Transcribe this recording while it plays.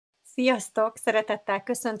Sziasztok! Szeretettel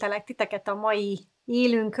köszöntelek titeket a mai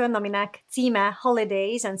élünkön, aminek címe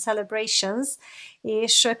Holidays and Celebrations,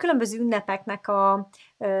 és különböző ünnepeknek a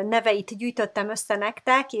neveit gyűjtöttem össze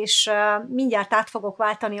nektek, és mindjárt át fogok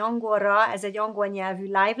váltani angolra, ez egy angol nyelvű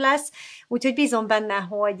live lesz, úgyhogy bízom benne,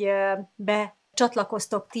 hogy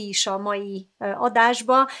csatlakoztok ti is a mai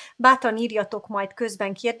adásba. Bátran írjatok majd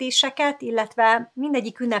közben kérdéseket, illetve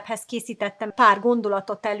mindegyik ünnephez készítettem pár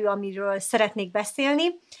gondolatot elő, amiről szeretnék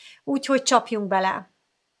beszélni, úgyhogy csapjunk bele.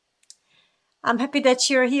 I'm happy that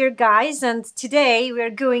you're here, guys, and today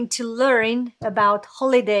we're going to learn about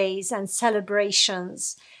holidays and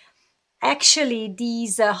celebrations. Actually,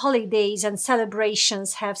 these holidays and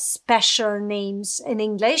celebrations have special names in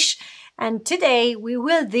English, and today we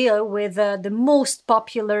will deal with the most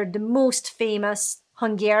popular, the most famous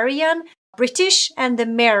Hungarian, British and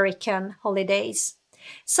American holidays.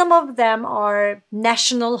 Some of them are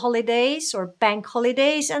national holidays or bank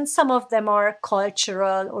holidays, and some of them are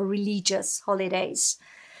cultural or religious holidays.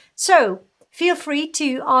 So feel free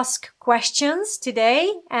to ask questions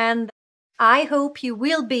today, and I hope you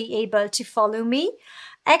will be able to follow me.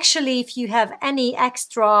 Actually, if you have any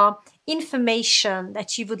extra information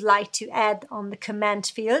that you would like to add on the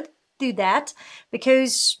comment field, do that,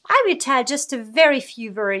 because I will tell just a very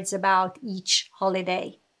few words about each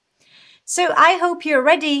holiday. So I hope you're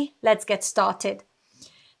ready. Let's get started.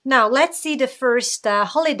 Now let's see the first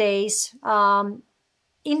holidays.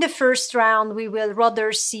 In the first round, we will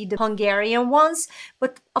rather see the Hungarian ones,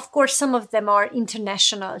 but of course some of them are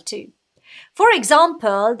international too. For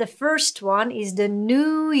example, the first one is the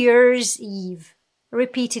New Year's Eve.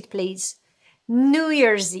 Repeat it, please. New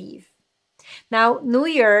Year's Eve. Now, New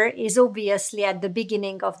Year is obviously at the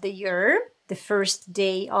beginning of the year, the first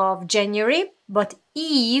day of January, but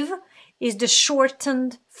Eve is the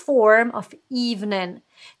shortened form of evening.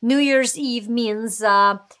 New Year's Eve means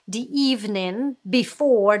the evening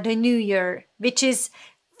before the New Year, which is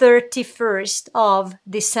 31st of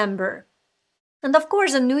December. And of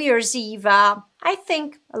course, on New Year's Eve, I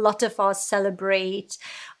think a lot of us celebrate,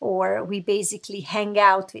 or we basically hang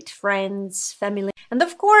out with friends, family. And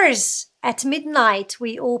of course, at midnight,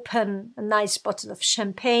 we open a nice bottle of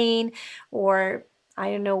champagne, or I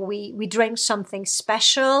don't know, we drink something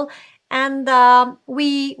special, and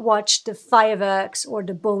we watch the fireworks or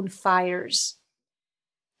the bonfires.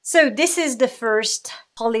 So this is the first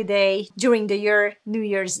holiday during the year. New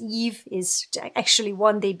Year's Eve is actually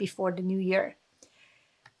one day before the New Year.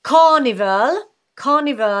 Carnival.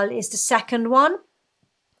 Carnival is the second one.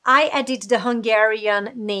 I added the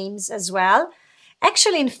Hungarian names as well.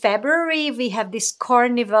 Actually, in February, we have this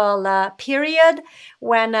carnival period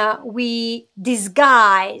when we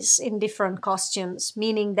disguise in different costumes,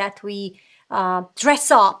 meaning that we dress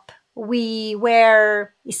up. We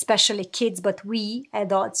wear, especially kids, but we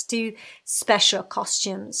adults do special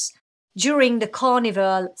costumes. During the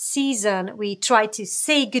carnival season, we try to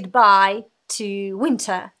say goodbye to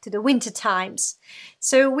winter, to the winter times.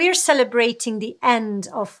 So we're celebrating the end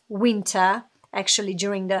of winter, actually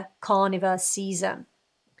during the carnival season.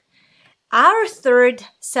 Our third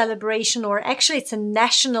celebration, or actually it's a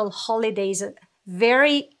national holiday, is a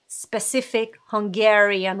very specific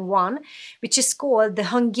Hungarian one, which is called the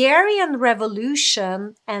Hungarian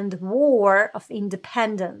Revolution and War of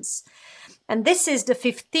Independence. And this is the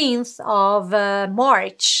 15th of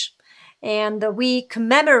March, and we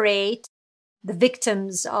commemorate the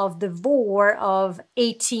victims of the war of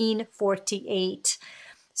 1848.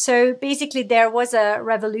 So basically there was a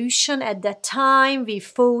revolution at that time. We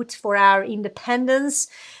fought for our independence,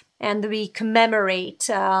 and we commemorate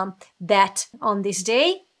that on this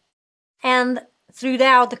day. And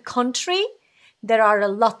throughout the country, there are a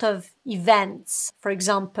lot of events. For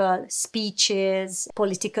example, speeches,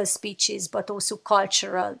 political speeches, but also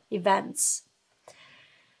cultural events.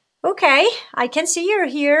 Okay, I can see you're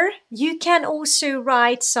here. You can also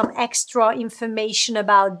write some extra information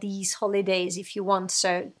about these holidays if you want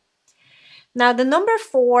so. Now, the number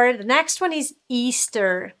 4, the next one is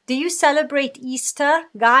Easter. Do you celebrate Easter,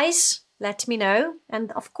 guys? Let me know.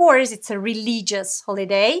 And of course, it's a religious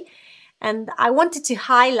holiday. And I wanted to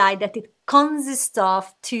highlight that it consists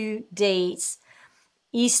of 2 days,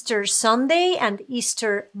 Easter Sunday and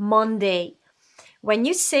Easter Monday. When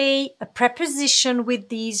you say a preposition with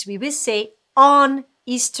these, we will say on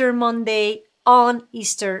Easter Monday, on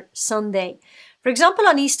Easter Sunday. For example,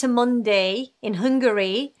 on Easter Monday in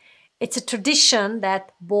Hungary, it's a tradition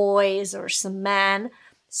that boys or some men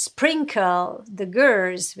sprinkle the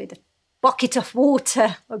girls with a bucket of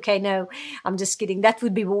water. Okay, no, I'm just kidding. That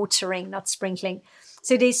would be watering, not sprinkling.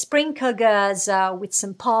 So they sprinkle girls with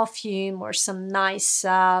some perfume or some nice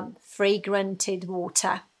fragranted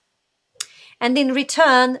water. And in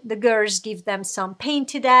return, the girls give them some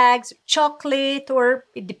painted eggs, chocolate, or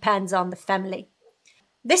it depends on the family.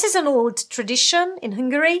 This is an old tradition in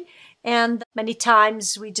Hungary, and many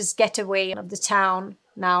times we just get away of the town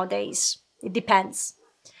nowadays. It depends.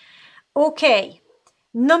 Okay,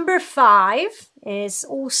 number 5 is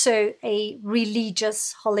also a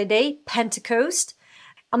religious holiday, Pentecost.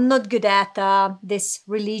 I'm not good at this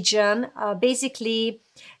religion. Basically,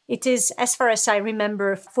 it is, as far as I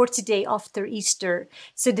remember, 40 days after Easter.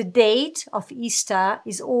 So the date of Easter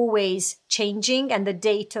is always changing, and the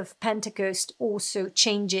date of Pentecost also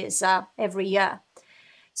changes every year.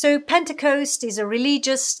 So Pentecost is a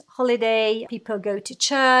religious holiday. People go to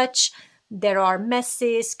church. There are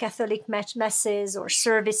masses, Catholic masses or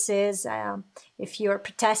services. If you're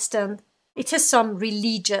Protestant, it has some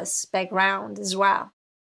religious background as well.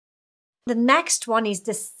 The next one is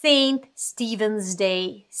the Saint Stephen's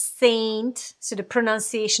Day. Saint, so the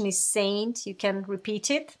pronunciation is saint. You can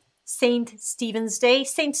repeat it. Saint Stephen's Day.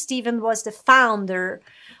 Saint Stephen was the founder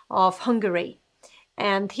of Hungary.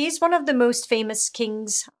 And he's one of the most famous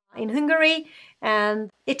kings in Hungary.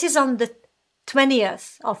 And it is on the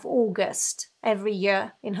 20th of August every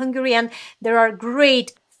year in Hungary. And there are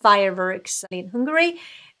great fireworks in Hungary.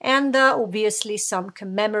 And obviously some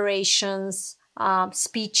commemorations,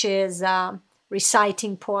 speeches,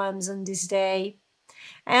 reciting poems on this day.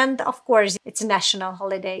 And of course, it's a national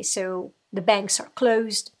holiday, so the banks are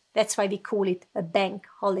closed. That's why we call it a bank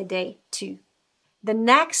holiday too. The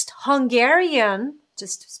next Hungarian,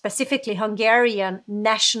 just specifically Hungarian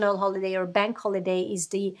national holiday or bank holiday is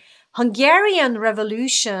the Hungarian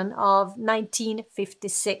Revolution of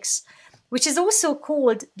 1956, which is also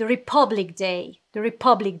called the Republic Day. The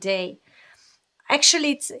Republic Day.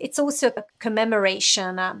 Actually, it's also a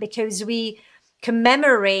commemoration because we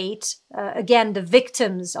commemorate, again, the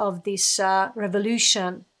victims of this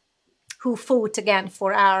revolution who fought again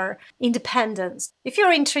for our independence. If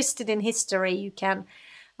you're interested in history, you can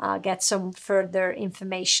get some further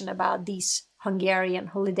information about these Hungarian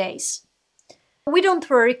holidays. We don't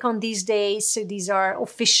work on these days, so these are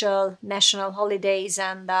official national holidays,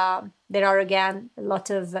 and there are again a lot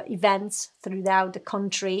of events throughout the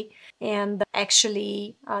country. And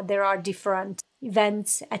actually, there are different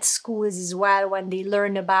events at schools as well when they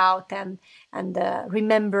learn about and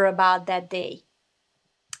remember about that day.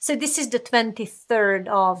 So this is the 23rd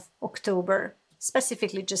of October,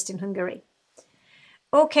 specifically just in Hungary.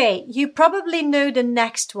 Okay, you probably know the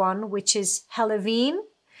next one, which is Halloween.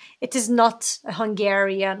 It is not a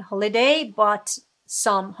Hungarian holiday, but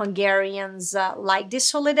some Hungarians like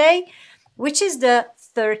this holiday, which is the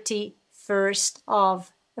 31st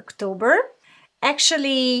of October.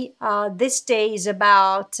 Actually, this day is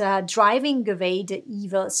about driving away the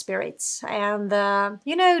evil spirits. And,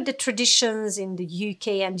 you know, the traditions in the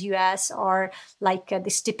UK and US are like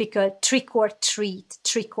this typical trick or treat.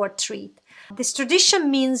 This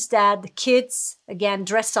tradition means that the kids, again,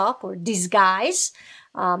 dress up or disguise.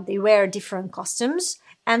 They wear different costumes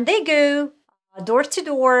and they go door to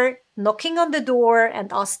door, knocking on the door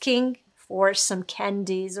and asking for some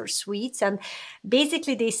candies or sweets. And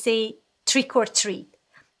basically they say trick or treat.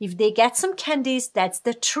 If they get some candies, that's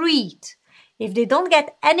the treat. If they don't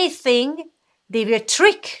get anything, they will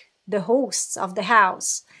trick the hosts of the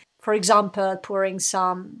house. For example, pouring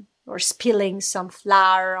some or spilling some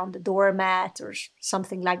flour on the doormat or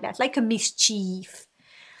something like that, like a mischief.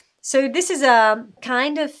 So this is a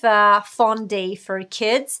kind of fun day for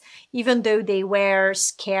kids, even though they wear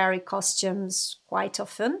scary costumes quite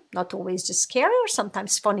often, not always just scary or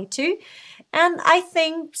sometimes funny too. And I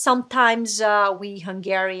think sometimes we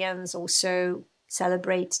Hungarians also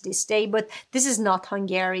celebrate this day, but this is not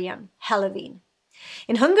Hungarian Halloween.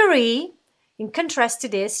 In Hungary, in contrast to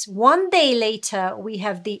this, one day later we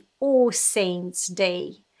have the All Saints'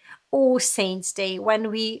 Day. All Saints' Day, when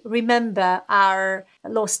we remember our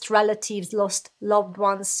lost relatives, lost loved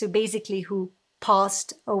ones, so basically who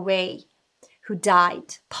passed away, who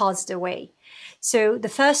died, passed away. So the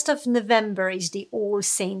 1st of November is the All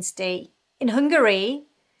Saints' Day. In Hungary,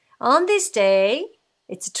 on this day,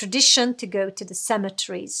 it's a tradition to go to the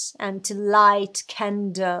cemeteries and to light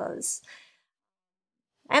candles.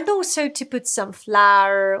 And also to put some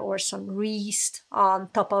flower or some wreath on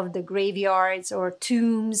top of the graveyards or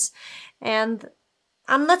tombs. And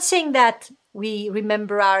I'm not saying that we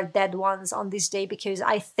remember our dead ones on this day, because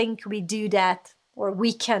I think we do that, or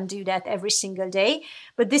we can do that every single day.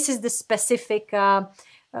 But this is the specific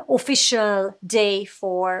official day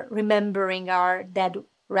for remembering our dead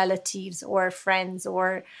relatives or friends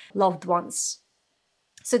or loved ones.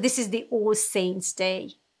 So this is the All Saints'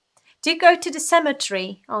 Day. Do you go to the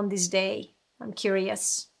cemetery on this day? I'm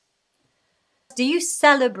curious. Do you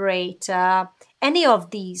celebrate any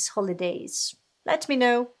of these holidays? Let me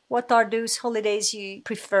know what are those holidays you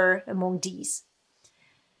prefer among these.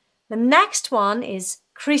 The next one is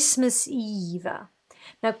Christmas Eve.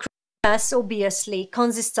 Now, Christmas obviously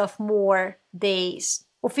consists of more days.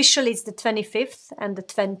 Officially, it's the 25th and the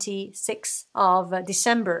 26th of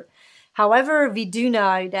December. However, we do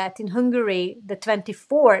know that in Hungary, the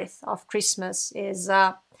 24th of Christmas is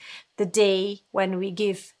the day when we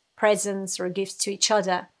give presents or gifts to each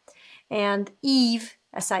other. And Eve,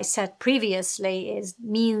 as I said previously,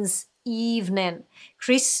 means evening.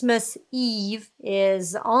 Christmas Eve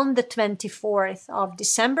is on the 24th of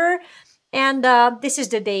December. And this is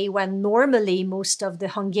the day when normally most of the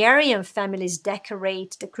Hungarian families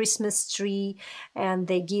decorate the Christmas tree and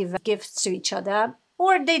they give gifts to each other,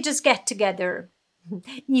 or they just get together,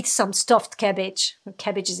 eat some stuffed cabbage,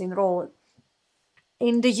 cabbages in roll.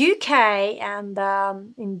 In the UK and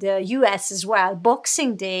in the US as well,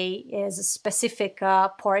 Boxing Day is a specific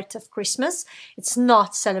part of Christmas. It's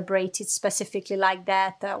not celebrated specifically like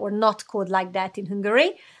that or not called like that in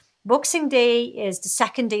Hungary. Boxing Day is the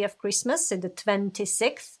second day of Christmas, so the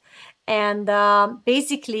 26th. And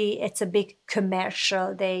basically, it's a big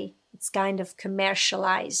commercial day. It's kind of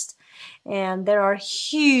commercialized. And there are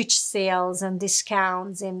huge sales and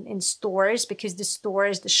discounts in stores because the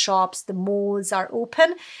stores, the shops, the malls are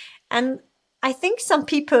open. And I think some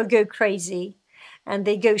people go crazy and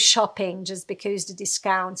they go shopping just because the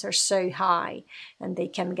discounts are so high and they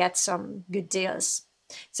can get some good deals.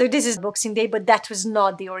 So this is Boxing Day, but that was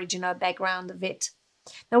not the original background of it.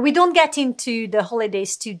 Now, we don't get into the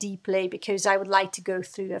holidays too deeply because I would like to go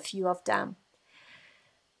through a few of them.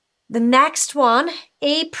 The next one,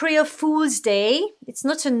 April Fool's Day. It's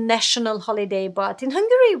not a national holiday, but in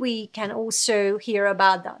Hungary we can also hear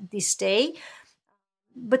about this day.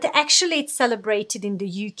 But actually it's celebrated in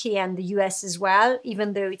the UK and the US as well,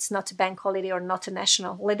 even though it's not a bank holiday or not a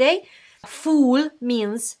national holiday. Fool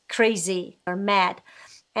means crazy or mad.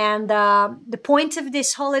 And the point of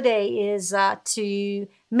this holiday is to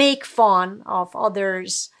make fun of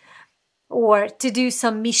others or to do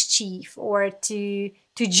some mischief or to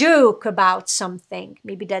joke about something.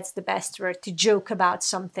 Maybe that's the best word, to joke about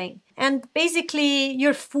something. And basically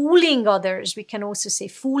you're fooling others. We can also say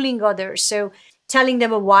fooling others. So telling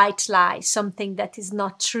them a white lie, something that is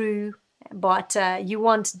not true, but you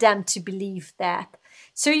want them to believe that.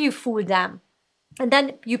 So you fool them. And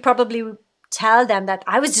then you probably tell them that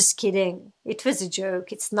I was just kidding. It was a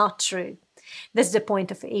joke. It's not true. That's the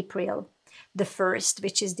point of April the 1st,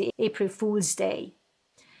 which is the April Fool's Day.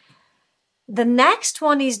 The next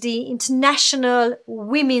one is the International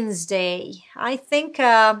Women's Day. I think,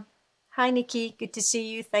 hi Nikki, good to see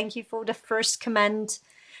you. Thank you for the first comment.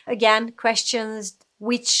 Again, questions,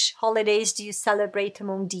 which holidays do you celebrate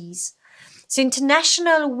among these? So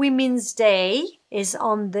International Women's Day is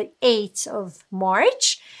on the 8th of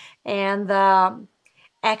March. And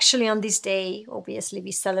actually on this day, obviously,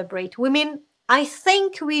 we celebrate women. I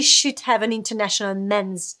think we should have an International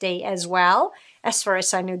Men's Day as well. As far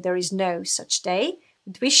as I know, there is no such day.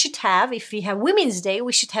 But we should have, if we have Women's Day,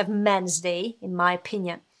 we should have Men's Day, in my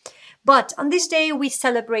opinion. But on this day, we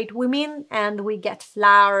celebrate women and we get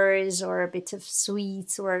flowers or a bit of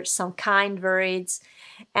sweets or some kind words.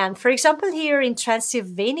 And for example, here in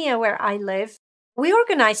Transylvania, where I live, we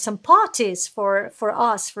organize some parties for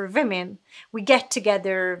us, for women. We get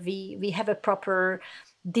together, we have a proper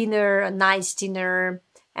dinner, a nice dinner,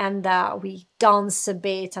 and we dance a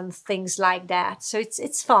bit and things like that. So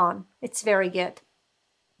it's fun. It's very good.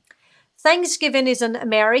 Thanksgiving is an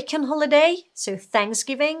American holiday. So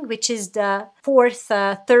Thanksgiving, which is the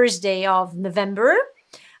 4th Thursday of November.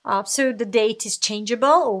 So the date is changeable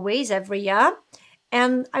always, every year.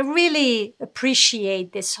 And I really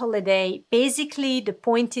appreciate this holiday. Basically, the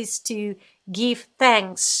point is to give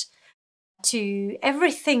thanks to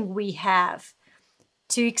everything we have,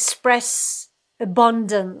 to express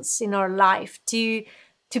abundance in our life, to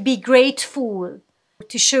be grateful,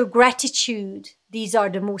 to show gratitude. These are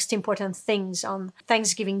the most important things on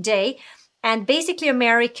Thanksgiving Day. And basically,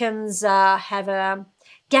 Americans have a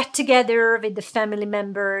get-together with the family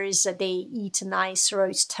members. They eat a nice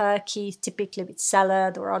roast turkey, typically with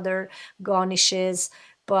salad or other garnishes.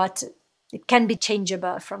 But it can be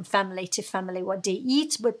changeable from family to family what they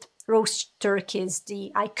eat. But roast turkey is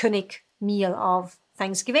the iconic meal of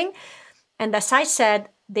Thanksgiving. And as I said,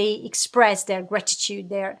 they express their gratitude,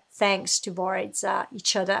 their thanks towards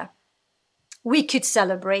each other. We could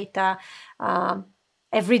celebrate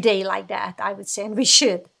every day like that, I would say, and we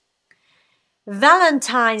should.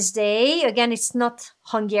 Valentine's Day, again, it's not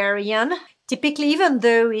Hungarian. Typically, even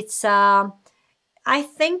though it's I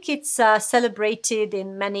think it's celebrated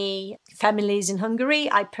in many families in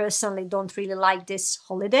Hungary. I personally don't really like this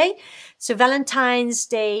holiday. So Valentine's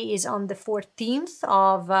Day is on the 14th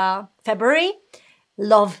of February,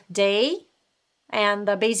 Love Day. And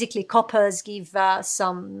basically couples give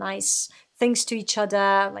some nice things to each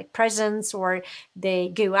other, like presents, or they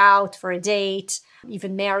go out for a date,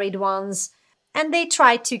 even married ones. And they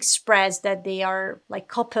try to express that they are like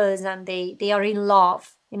couples and they are in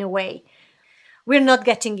love in a way. We're not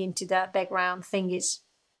getting into the background thingies.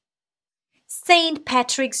 St.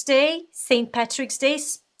 Patrick's Day. St. Patrick's Day,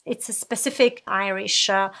 it's a specific Irish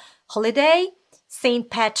holiday. St.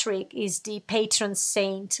 Patrick is the patron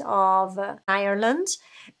saint of Ireland,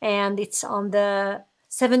 and it's on the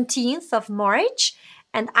 17th of March.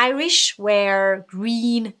 And Irish wear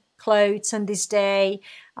green clothes on this day.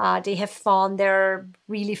 They have fun. They're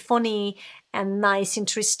really funny and nice,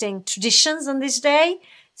 interesting traditions on this day.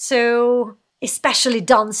 So especially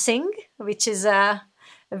dancing, which is a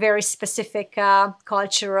very specific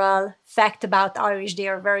cultural fact about Irish. They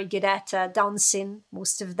are very good at dancing,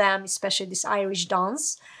 most of them, especially this Irish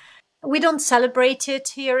dance. We don't celebrate it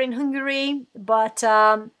here in Hungary, but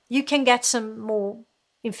you can get some more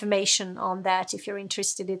information on that if you're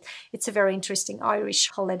interested. It's a very interesting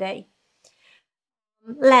Irish holiday.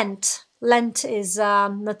 Lent. Lent is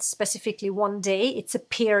not specifically one day. It's a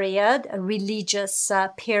period, a religious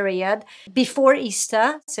period before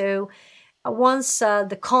Easter. So once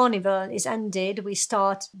the carnival is ended, we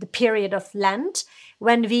start the period of Lent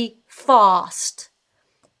when we fast.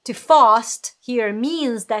 To fast here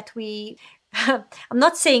means that we, I'm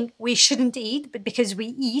not saying we shouldn't eat, but because we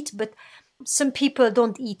eat, but some people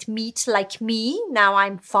don't eat meat like me. Now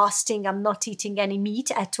I'm fasting. I'm not eating any meat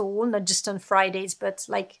at all, not just on Fridays, but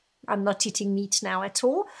like I'm not eating meat now at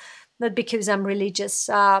all. Not because I'm religious,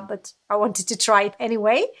 but I wanted to try it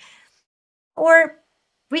anyway. Or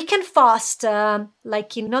we can fast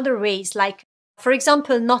like in other ways, like, for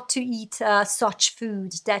example, not to eat such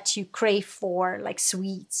food that you crave for, like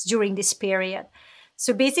sweets, during this period.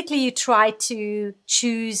 So basically you try to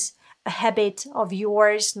choose a habit of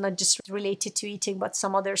yours, not just related to eating, but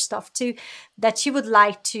some other stuff too, that you would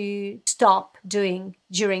like to stop doing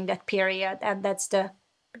during that period. And that's the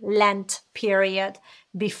Lent period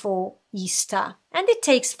before Easter. And it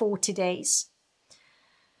takes 40 days.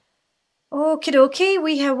 Okie dokie,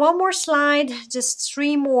 we have one more slide, just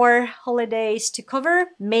 3 more holidays to cover.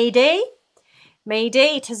 May Day. May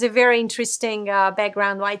Day, it has a very interesting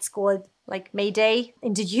background why it's called like May Day.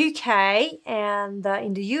 In the UK and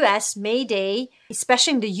in the US, May Day,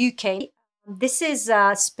 especially in the UK, this is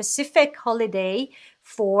a specific holiday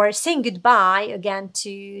for saying goodbye again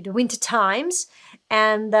to the winter times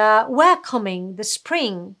and welcoming the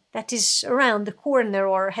spring that is around the corner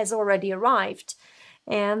or has already arrived.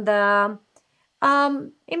 And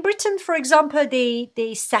in Britain, for example,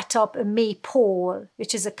 they set up a maypole,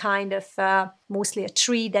 which is a kind of mostly a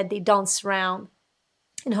tree that they dance around.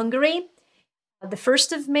 In Hungary, the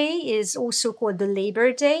 1st of May is also called the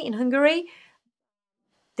Labor Day in Hungary.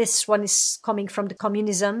 This one is coming from the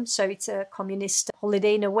communism, so it's a communist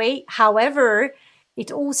holiday in a way. However,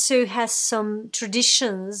 it also has some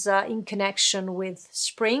traditions in connection with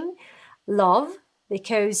spring, love,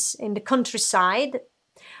 because in the countryside,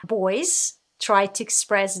 boys try to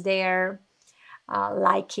express their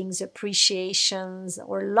likings, appreciations,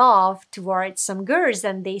 or love towards some girls,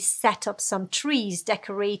 and they set up some trees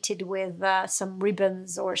decorated with some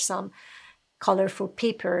ribbons or some colorful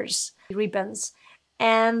papers, ribbons.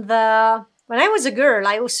 And when I was a girl,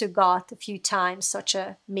 I also got a few times such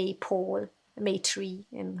a maypole, a may tree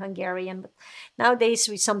in Hungarian. But nowadays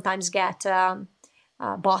we sometimes get a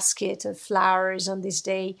basket of flowers on this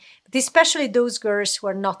day, but especially those girls who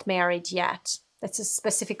are not married yet. That's a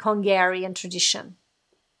specific Hungarian tradition.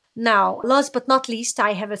 Now, last but not least,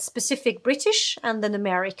 I have a specific British and an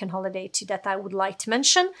American holiday too that I would like to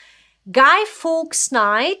mention. Guy Fawkes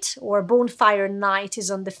Night or Bonfire Night is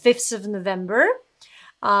on the 5th of November.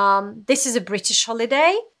 This is a British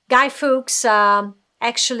holiday. Guy Fawkes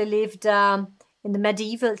actually lived in the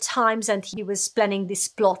medieval times, and he was planning this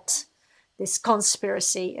plot, this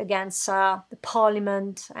conspiracy against the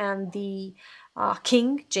Parliament and the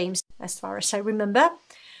King, James, as far as I remember.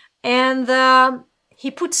 And he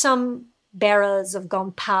put some barrels of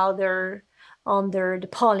gunpowder under the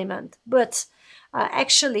Parliament. But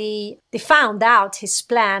actually, they found out his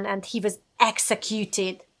plan and he was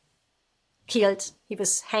executed, killed, he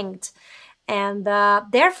was hanged. And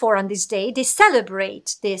therefore, on this day, they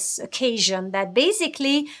celebrate this occasion that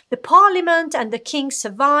basically the Parliament and the King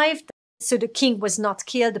survived. So the King was not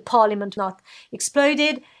killed, the Parliament not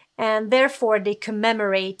exploded, and therefore they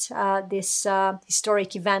commemorate this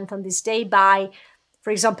historic event on this day by,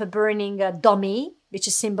 for example, burning a dummy, which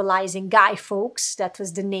is symbolizing Guy Fawkes. That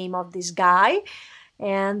was the name of this guy.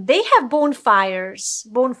 And they have bonfires.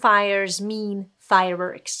 Bonfires mean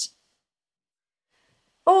fireworks.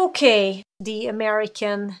 Okay, the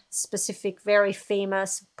American specific, very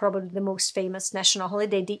famous, probably the most famous national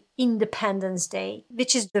holiday, the Independence Day,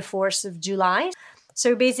 which is the 4th of July.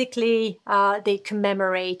 So basically, they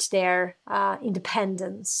commemorate their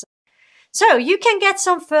independence. So you can get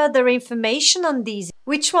some further information on these.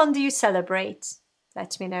 Which one do you celebrate?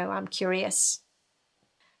 Let me know, I'm curious.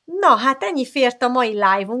 Na, hát ennyi fért a mai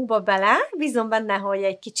live-unkba bele. Bízom benne, hogy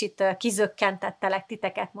egy kicsit kizökkentettelek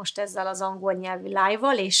titeket most ezzel az angol nyelvű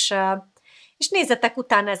live-val, és nézzetek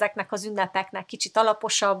utána ezeknek az ünnepeknek kicsit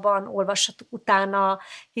alaposabban, olvassatok utána,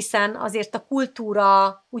 hiszen azért a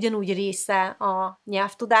kultúra ugyanúgy része a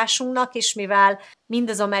nyelvtudásunknak, és mivel mind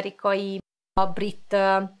az amerikai, a brit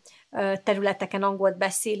területeken angolt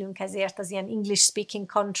beszélünk, ezért az ilyen English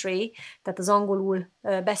speaking country, tehát az angolul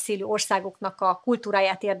beszélő országoknak a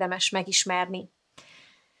kultúráját érdemes megismerni.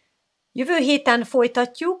 Jövő héten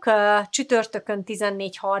folytatjuk, csütörtökön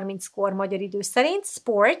 14:30-kor magyar idő szerint,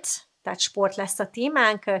 sport, tehát sport lesz a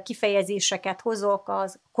témánk, kifejezéseket hozok,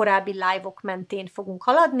 az korábbi live-ok mentén fogunk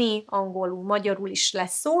haladni, angolul, magyarul is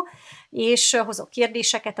lesz szó, és hozok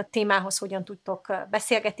kérdéseket a témához, hogyan tudtok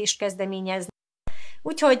beszélgetést kezdeményezni.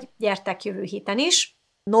 Úgyhogy gyertek jövő héten is,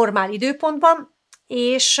 normál időpontban,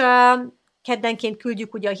 és keddenként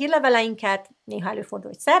küldjük ugye a hírleveleinket, néha előfordul,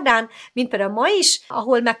 hogy szerdán, mint például ma is,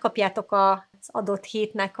 ahol megkapjátok az adott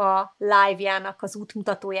hétnek a live-jának az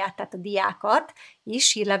útmutatóját, tehát a diákat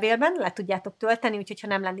is hírlevélben le tudjátok tölteni, úgyhogy ha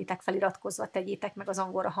nem lennétek feliratkozva, tegyétek meg az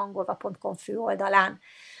angolrahangolva.com főoldalán.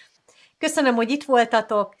 Köszönöm, hogy itt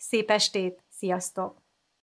voltatok, szép estét, sziasztok!